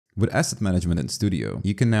With Asset Management in Studio,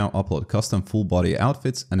 you can now upload custom full body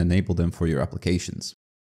outfits and enable them for your applications.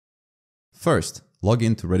 First, log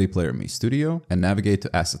in to Ready Player Me Studio and navigate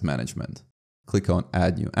to Asset Management. Click on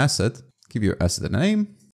Add New Asset, give your asset a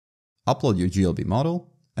name, upload your GLB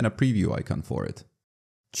model, and a preview icon for it.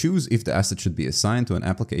 Choose if the asset should be assigned to an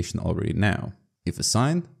application already now. If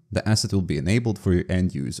assigned, the asset will be enabled for your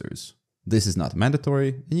end users. This is not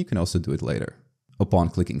mandatory, and you can also do it later. Upon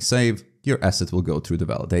clicking Save, your asset will go through the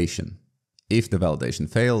validation. If the validation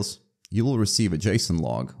fails, you will receive a JSON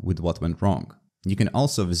log with what went wrong. You can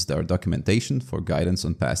also visit our documentation for guidance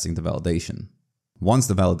on passing the validation. Once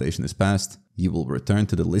the validation is passed, you will return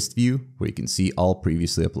to the list view where you can see all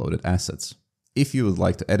previously uploaded assets. If you would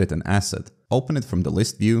like to edit an asset, open it from the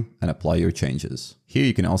list view and apply your changes. Here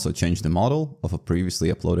you can also change the model of a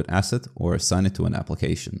previously uploaded asset or assign it to an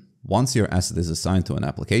application. Once your asset is assigned to an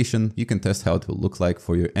application, you can test how it will look like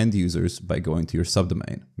for your end users by going to your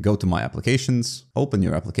subdomain. Go to My Applications, open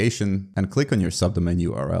your application, and click on your subdomain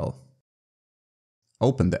URL.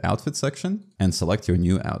 Open the Outfit section and select your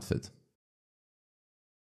new outfit.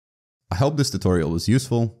 I hope this tutorial was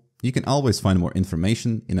useful. You can always find more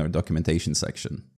information in our documentation section.